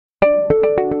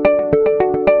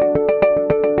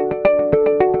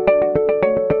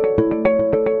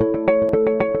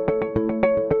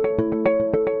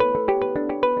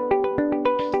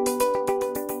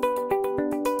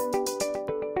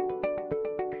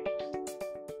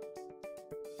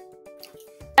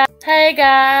Hey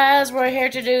guys, we're here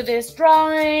to do this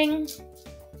drawing.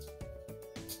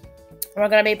 We're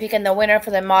going to be picking the winner for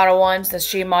the model ones, the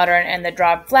She Modern and the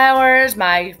Dried Flowers,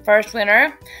 my first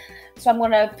winner. So I'm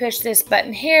going to push this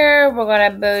button here. We're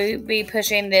going to be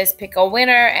pushing this pick a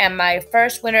winner, and my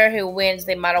first winner who wins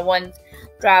the model ones,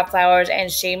 Dried Flowers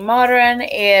and She Modern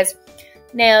is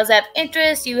Nails of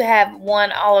Interest. You have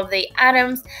won all of the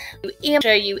items.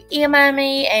 You email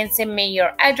me and send me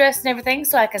your address and everything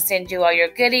so I can send you all your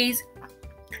goodies.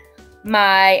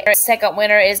 My second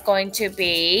winner is going to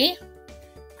be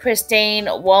Christine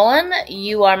Wollen.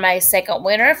 You are my second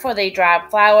winner for the Dried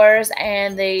Flowers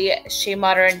and the She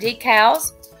Modern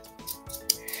decals.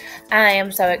 I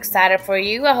am so excited for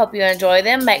you. I hope you enjoy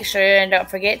them. Make sure and don't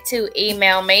forget to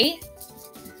email me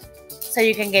so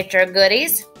you can get your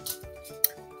goodies.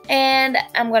 And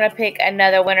I'm going to pick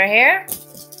another winner here.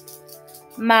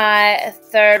 My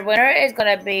third winner is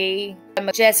going to be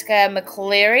Jessica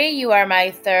McCleary. You are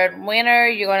my third winner.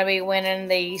 You're going to be winning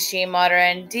the She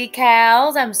Modern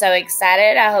decals. I'm so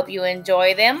excited. I hope you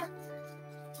enjoy them.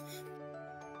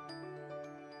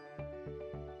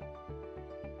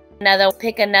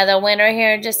 Pick another winner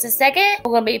here in just a second.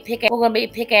 We're going to be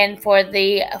picking for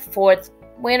the fourth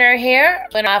winner here.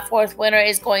 And my fourth winner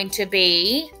is going to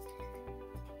be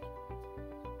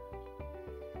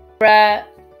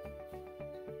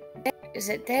is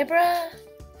it Deborah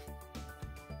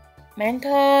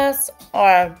Mentos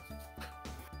or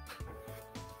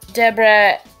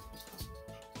Deborah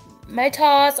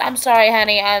Metos? I'm sorry,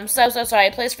 honey. I'm so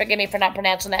sorry. Please forgive me for not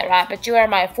pronouncing that right. But you are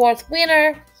my fourth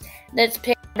winner. Let's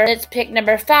pick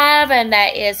number 5, and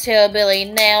that is Hillbilly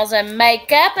Nails and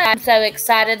Makeup. I'm so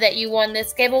excited that you won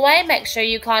this giveaway. Make sure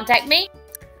you contact me.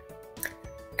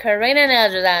 Karina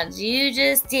Nail Designs, you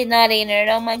just did not enter it.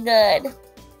 Oh my god.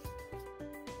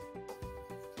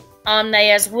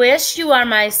 Omnia's Wish, you are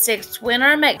my 6th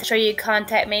winner. Make sure you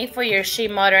contact me for your She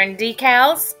Modern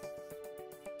decals.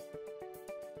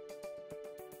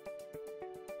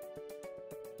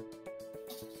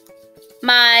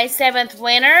 My 7th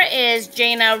winner is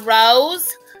Gina Rose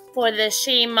for the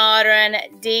She Modern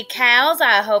decals.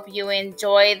 I hope you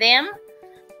enjoy them.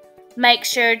 Make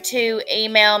sure to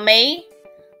email me.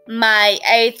 My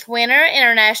 8th winner,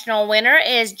 international winner,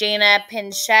 is Gina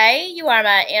Pinchay. You are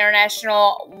my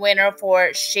international winner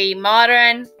for She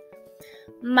Modern.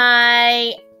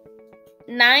 My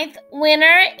 9th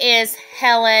winner is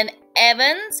Helen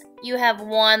Evans. You have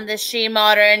won the She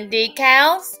Modern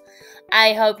decals.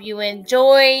 I hope you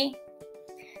enjoy.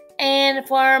 And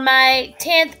for my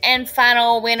 10th and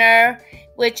final winner,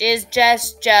 which is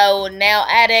Just Joe Nail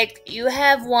Addict, you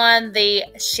have won the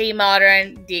She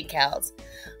Modern decals.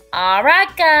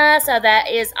 Alright guys, so that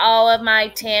is all of my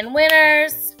 10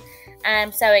 winners.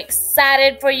 I'm so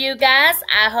excited for you guys.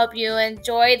 I hope you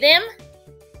enjoy them.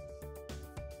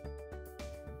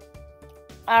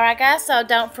 Alright guys, so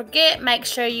don't forget, make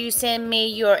sure you send me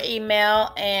your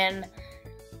email and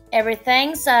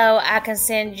everything so I can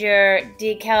send your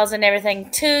decals and everything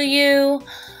to you.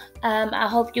 I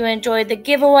hope you enjoyed the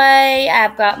giveaway.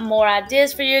 I've got more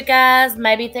ideas for you guys.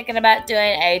 Maybe thinking about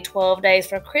doing a 12 days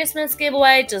for Christmas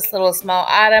giveaway. Just little small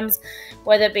items,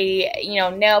 whether it be,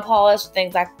 nail polish,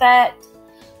 things like that.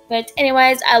 But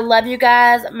anyways, I love you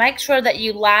guys. Make sure that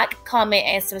you like, comment,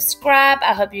 and subscribe.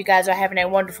 I hope you guys are having a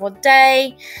wonderful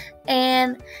day.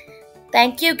 And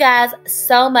thank you guys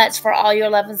so much for all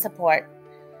your love and support.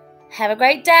 Have a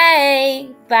great day.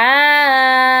 Bye.